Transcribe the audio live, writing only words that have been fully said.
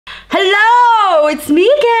Hello, it's me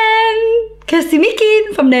again, Kirsty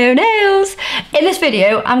Meakins from Naio Nails. In this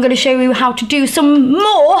video, I'm going to show you how to do some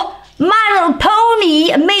more My Little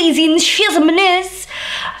Pony amazing shizzminess.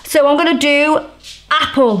 So I'm going to do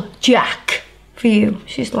Applejack for you.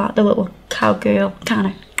 She's like the little cowgirl, kind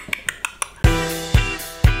of.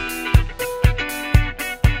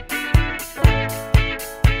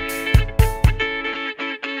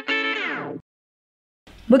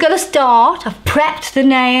 We're going to start. I've prepped the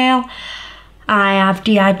nail, I have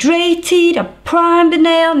dehydrated, I've primed the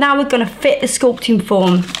nail. Now we're going to fit the sculpting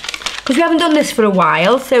form, because we haven't done this for a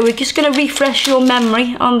while, so we're just going to refresh your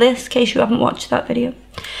memory on this in case you haven't watched that video.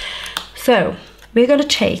 So we're going to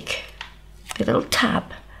take the little tab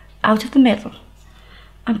out of the middle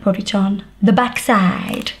and put it on the back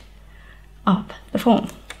side of the form.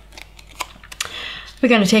 We're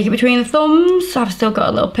going to take it between the thumbs. I've still got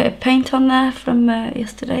a little bit of paint on there from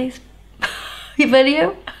yesterday's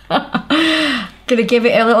video. Going to give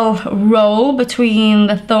it a little roll between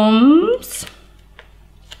the thumbs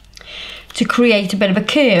to create a bit of a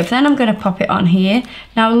curve. Then I'm going to pop it on here.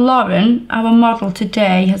 Now Lauren, our model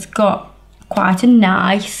today, has got quite a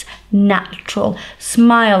nice natural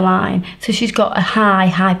smile line. So she's got a high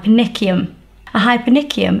hypernychium. A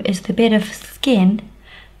hypernychium is the bit of skin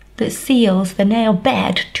that seals the nail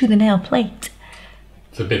bed to the nail plate.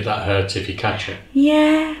 The bit that hurts if you catch it.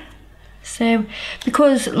 Yeah. So,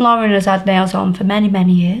 because Lauren has had nails on for many,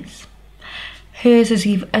 many years, hers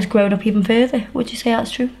has grown up even further. Would you say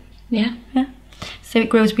that's true? Yeah. Yeah. So it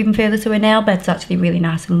grows up even further, so her nail bed's actually really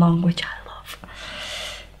nice and long, which I love.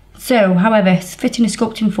 So, however, fitting a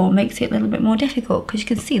sculpting form makes it a little bit more difficult, because you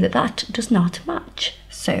can see that that does not match.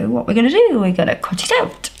 So what we're going to do, we're going to cut it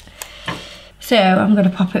out. So I'm going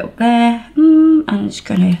to pop it up there, and I'm just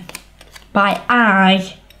going to, by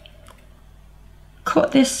eye,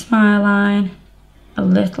 cut this smile line a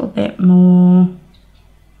little bit more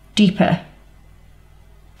deeper.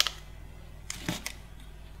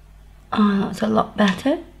 Oh, that's a lot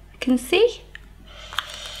better, I can see.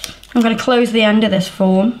 I'm going to close the end of this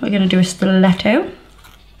form. We're going to do a stiletto.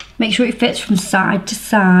 Make sure it fits from side to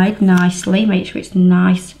side nicely. Make sure it's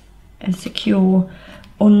nice and secure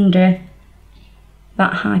under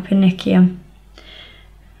that hypernychium,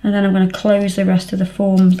 and then I'm going to close the rest of the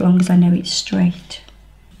form as long as I know it's straight.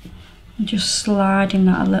 I'm just sliding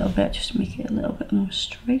that a little bit just to make it a little bit more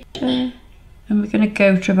straighter, and we're going to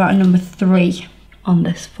go to about a number 3 on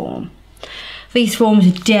this form. These forms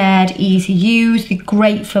are dead easy to use. They're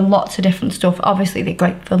great for lots of different stuff. Obviously they're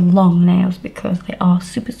great for long nails because they are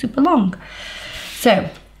super long. So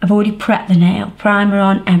I've already prepped the nail, primer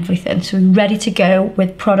on, everything, so we're ready to go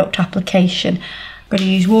with product application. I'm going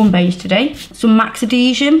to use warm beige today. Some Max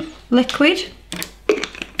Adhesion liquid.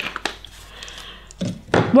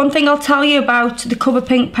 One thing I'll tell you about the Colour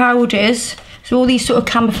Pink powders, so all these sort of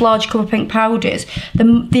camouflage Colour Pink powders,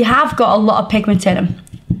 they have got a lot of pigment in them.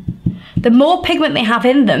 The more pigment they have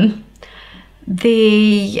in them,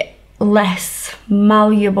 the less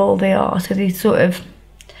malleable they are. So they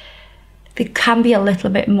can be a little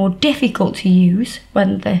bit more difficult to use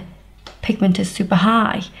when the pigment is super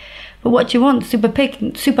high. But what do you want?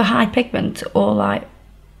 Super high pigment, or like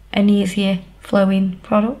an easier flowing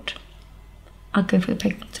product? I'll go for the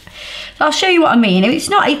pigment. So I'll show you what I mean. It's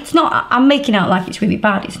not, I'm making out like it's really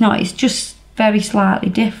bad. It's not, it's just very slightly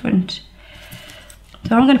different.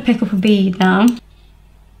 So I'm going to pick up a bead now.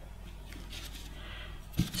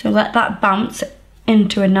 So let that bounce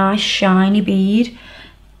into a nice shiny bead,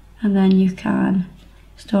 and then you can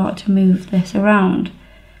start to move this around.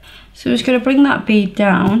 So I'm just going to bring that bead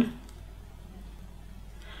down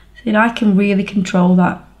so that I can really control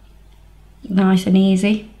that nice and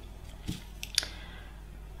easy.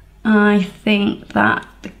 I think that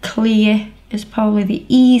the clear is probably the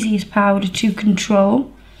easiest powder to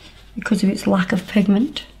control because of its lack of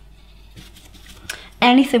pigment.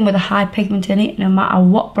 Anything with a high pigment in it, no matter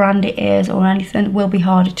what brand it is or anything, will be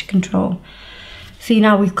harder to control. See,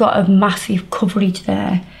 now we've got a massive coverage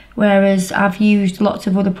there, whereas I've used lots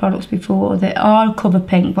of other products before that are Colour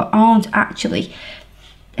Pink but aren't actually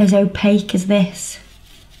as opaque as this.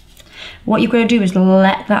 What you're going to do is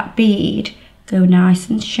let that bead go nice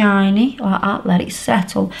and shiny like that, let it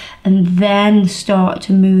settle, and then start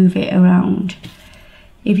to move it around.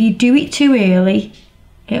 If you do it too early,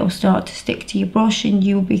 it'll start to stick to your brush and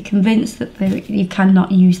you'll be convinced that you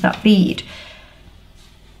cannot use that bead.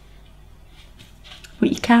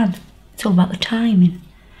 But you can. It's all about the timing.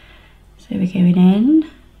 So we're going in,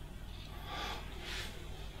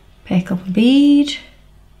 pick up a bead,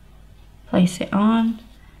 place it on,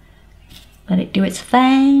 let it do its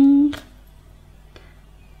thing,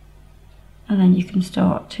 and then you can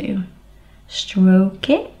start to stroke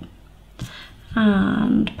it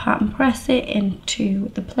and pat and press it into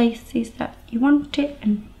the places that you want it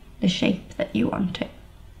and the shape that you want it.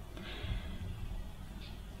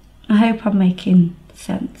 I hope I'm making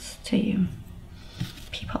sense to you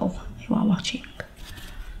people who are watching.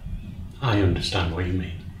 I understand what you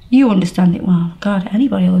mean. You understand it well. God,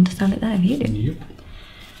 anybody will understand it there if you do. Yep.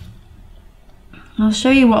 I'll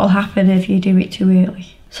show you what will happen if you do it too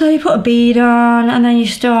early. So you put a bead on and then you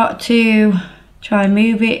start to try and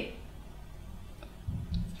move it.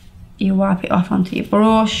 You wipe it off onto your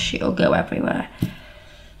brush, it'll go everywhere.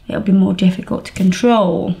 It'll be more difficult to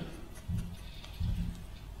control.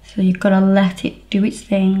 So you've got to let it do its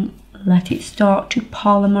thing, let it start to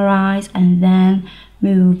polymerize and then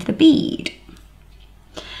move the bead.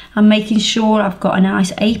 I'm making sure I've got a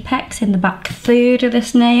nice apex in the back third of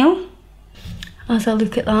this nail. As I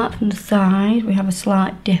look at that from the side, we have a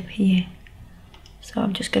slight dip here. So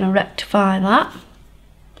I'm just going to rectify that.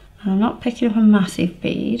 And I'm not picking up a massive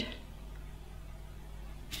bead.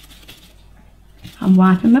 I'm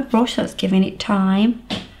wiping my brush, that's giving it time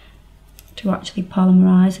to actually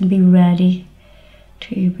polymerize and be ready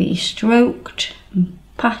to be stroked and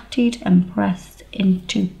patted and pressed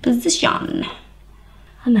into position.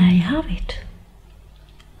 And there you have it.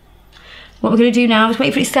 What we're going to do now is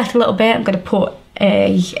wait for it to set a little bit. I'm going to put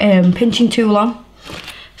a pinching tool on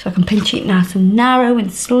so I can pinch it nice and narrow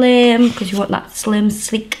and slim, because you want that slim,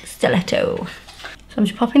 sleek stiletto. So I'm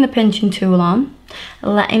just popping the pinching tool on,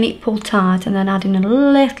 letting it pull tight and then adding a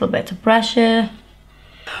little bit of pressure.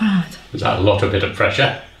 Right. Is that a lot of bit of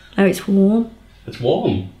pressure? Oh, it's warm. It's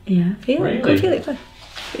warm? Yeah, feel it. Go feel it. Put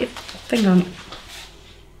your finger on it.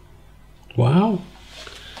 Wow.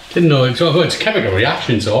 Didn't know it. So it's a chemical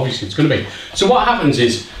reaction, so obviously it's going to be. So what happens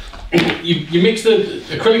is you mix the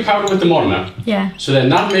acrylic powder with the monomer. Yeah. So then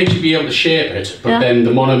that makes you be able to shape it, but then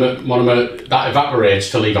the monomer that evaporates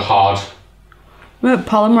to leave a hard. Well, it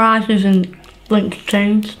polymerizes and links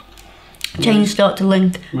chains. Chains start to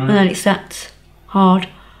link and then it sets hard.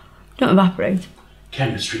 Don't evaporate.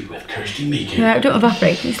 Chemistry with Kirsty Meakins. Yeah, don't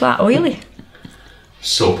evaporate. It's like oily.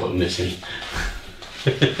 So putting this in.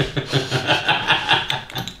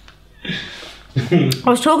 I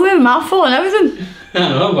was talking with my mouth full and everything. I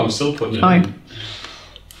know, but I'm still putting it in.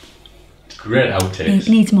 It's great outtakes. It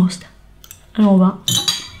needs must and all that.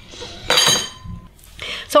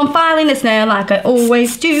 So I'm filing this nail like I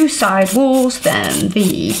always do. Side walls, then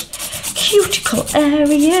the cuticle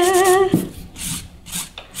area.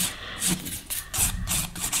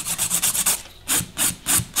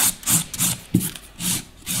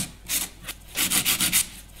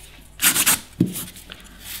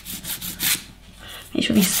 Make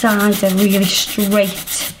sure these sides are really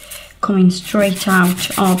straight, coming straight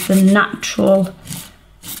out of the natural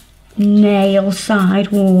nail side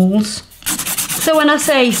walls. So when I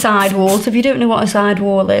say side walls, if you don't know what a side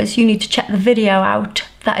wall is, you need to check the video out.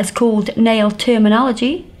 That is called Nail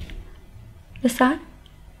Terminology. This side?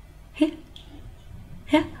 Here?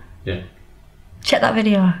 Yeah? Yeah. Check that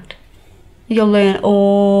video out. You'll learn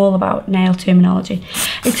all about nail terminology.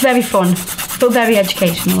 It's very fun, but very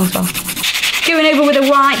educational as well. Going over with a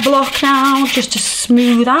white block now, just to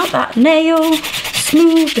smooth out that nail,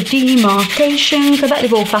 smooth the demarcations. I bet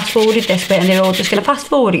they've all fast forwarded this bit and they're all just going to fast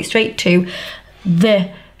forward it straight to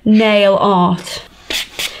the nail art.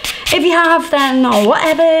 If you have, then or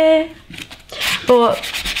whatever, but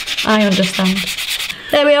I understand.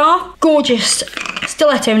 There we are, gorgeous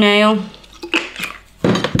stiletto nail.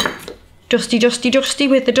 Dusty, dusty, dusty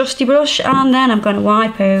with the dusty brush, and then I'm going to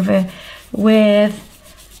wipe over with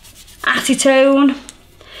acetone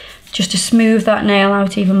just to smooth that nail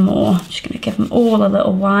out even more. Just going to give them all a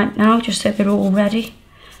little wipe now, just so they're all ready.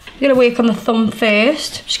 I'm going to work on the thumb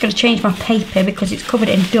first. I'm just going to change my paper because it's covered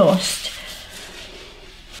in dust.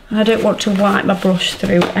 I don't want to wipe my brush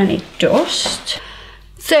through any dust.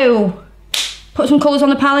 So, put some colours on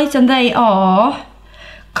the palette, and they are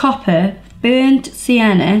copper, burnt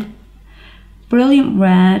sienna, brilliant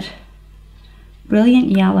red, brilliant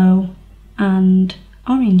yellow, and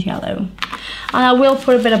orange yellow. And I will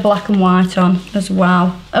put a bit of black and white on as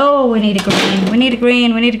well. Oh, we need a green, we need a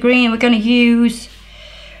green, we need a green. We're going to use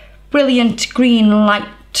brilliant green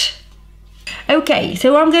light. Okay,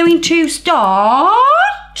 so I'm going to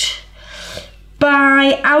start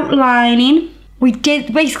by outlining. We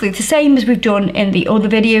did basically the same as we've done in the other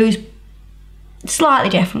videos, slightly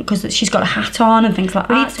different because she's got a hat on and things like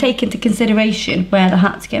that. We need to take into consideration where the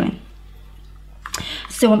hat's going.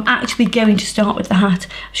 So I'm actually going to start with the hat.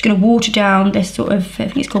 I'm just going to water down this sort of, I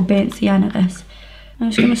think it's called burnt sienna, this. I'm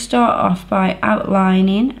just going to start off by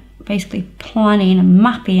outlining, basically planning and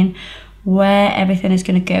mapping where everything is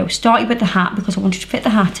going to go. Starting with the hat because I wanted to fit the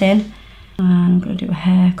hat in. And I'm going to do a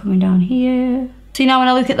hair coming down here. See, now when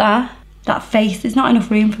I look at that face, there's not enough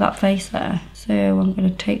room for that face there. So I'm going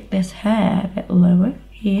to take this hair a bit lower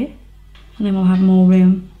here. And then we'll have more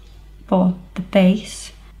room for the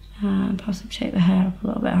face. And possibly take the hair up a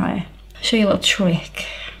little bit higher. I'll show you a little trick.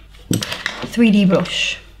 3D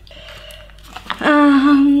brush.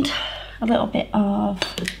 And a little bit of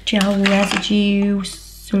gel residue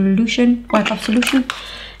solution, wipe off solution.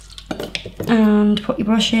 And put your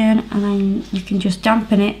brush in, and then you can just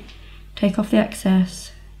dampen it, take off the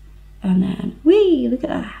excess, and then, whee, look at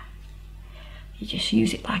that. You just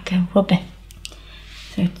use it like a rubber.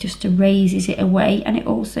 So it just erases it away, and it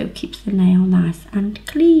also keeps the nail nice and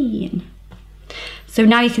clean. So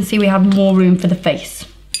now you can see we have more room for the face.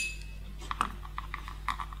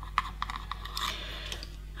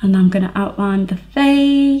 And I'm going to outline the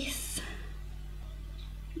face.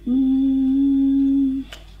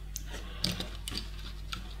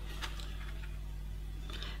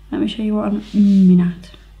 Let me show you what I'm aiming at.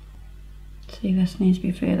 See, this needs to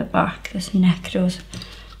be further back, this neck does.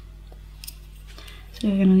 So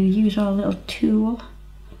we're going to use our little tool,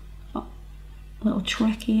 a little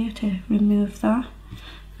trick here to remove that.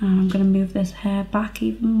 And I'm going to move this hair back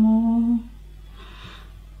even more.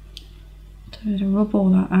 So to rub all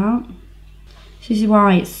that out. This is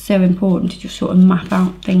why it's so important to just sort of map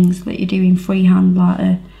out things that you're doing freehand like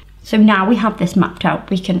that. So now we have this mapped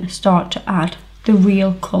out, we can start to add the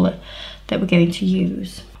real colour that we're going to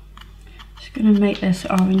use. Just going to make this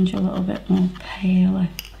orange a little bit more paler.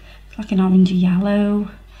 It's like an orange yellow.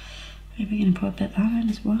 Maybe we're going to put a bit of that in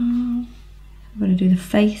as well. I'm going to do the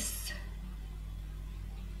face,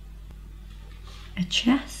 a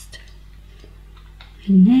chest,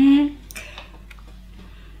 a neck.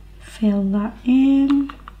 Fill that in.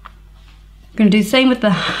 I'm going to do the same with the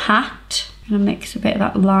hat. I'm going to mix a bit of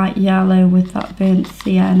that light yellow with that burnt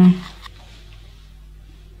sienna.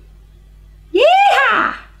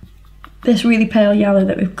 Yeah! This really pale yellow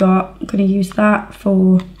that we've got, I'm going to use that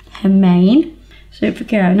for her mane. So don't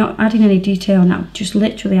forget, I'm not adding any detail now, just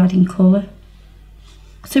literally adding colour.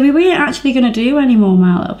 So we weren't actually going to do any more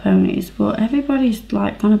My Little Ponies, but everybody's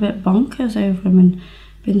like gone a bit bonkers over them and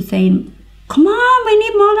been saying, come on, we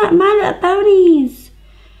need more My Little Ponies.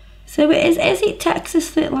 So is it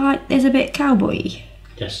Texas that like is a bit cowboy?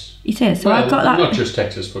 Yes. It is. So well, I've got that. Not just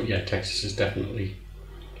Texas, but yeah, Texas is definitely.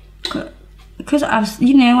 Because I've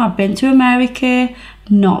been to America,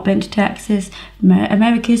 not been to Texas.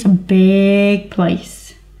 America's a big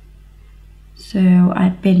place. So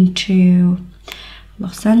I've been to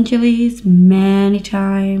Los Angeles many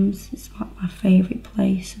times. It's like my favourite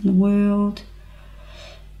place in the world.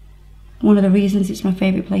 One of the reasons it's my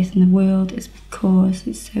favourite place in the world is because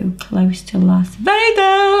it's so close to Las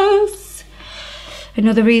Vegas.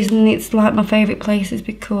 Another reason it's like my favourite place is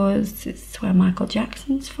because it's where Michael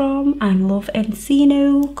Jackson's from. I love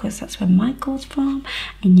Encino because that's where Michael's from.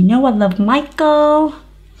 And you know I love Michael.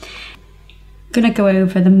 I'm going to go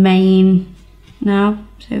over the mane now.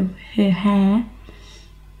 So her hair.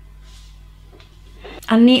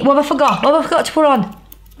 I need, what have I forgot? What have I forgot to put on?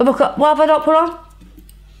 What have I not put on?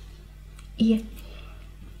 Ear.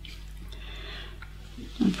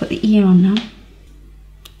 I'll put the ear on now.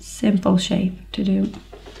 Simple shape to do.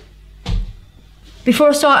 Before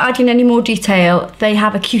I start adding any more detail, they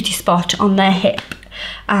have a cutie spot on their hip,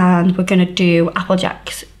 and we're going to do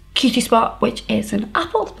Applejack's cutie spot, which is an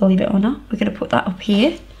apple, believe it or not. We're going to put that up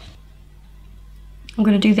here. I'm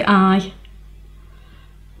going to do the eye.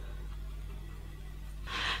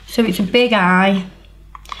 So it's a big eye.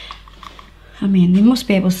 I mean, they must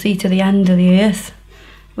be able to see to the end of the earth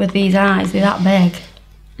with these eyes, they're that big.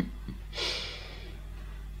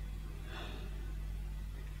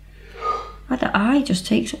 But the eye just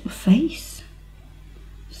takes up the face.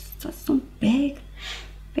 That's some big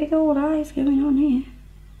old eyes going on here.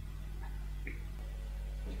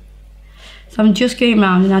 So I'm just going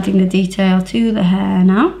around and adding the detail to the hair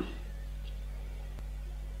now.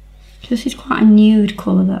 This is quite a nude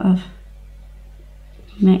colour that I've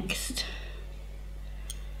mixed.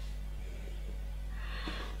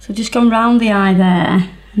 So just gone round the eye there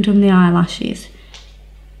and done the eyelashes.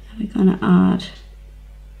 And we're going to add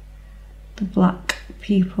the black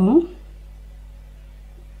pupil.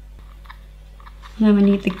 And then we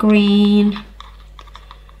need the green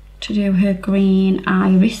to do her green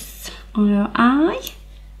iris on her eye.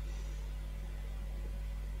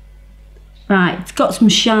 Right, it's got some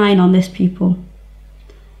shine on this pupil.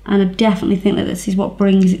 And I definitely think that this is what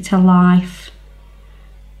brings it to life.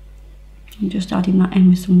 I'm just adding that in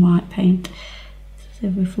with some white paint.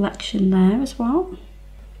 There's a reflection there as well.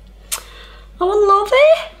 Oh, I love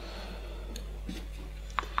it.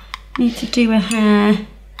 Need to do a hair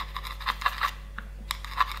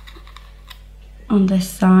on this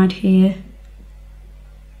side here.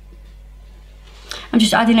 I'm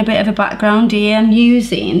just adding a bit of a background here. I'm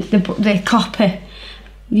using the copper.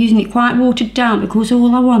 I'm using it quite watered down because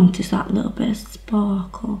all I want is that little bit of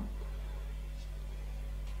sparkle.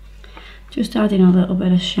 Just adding a little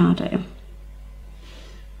bit of shadow,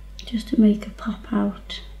 just to make it pop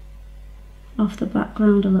out off the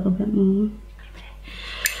background a little bit more.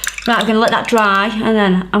 Right, I'm going to let that dry and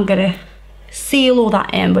then I'm going to seal all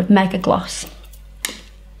that in with Mega Gloss.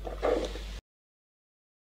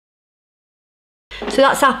 So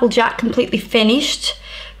that's Applejack completely finished.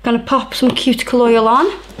 I'm going to pop some cuticle oil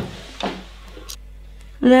on.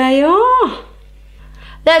 There you are.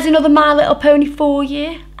 There's another My Little Pony for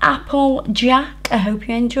you, Applejack. I hope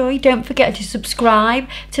you enjoy. Don't forget to subscribe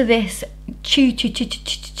to this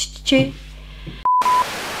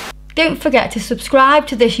Don't forget to subscribe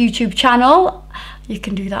to this YouTube channel. You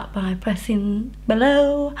can do that by pressing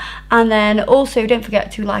below. And then also don't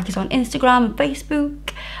forget to like us on Instagram and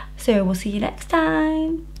Facebook. So we'll see you next time.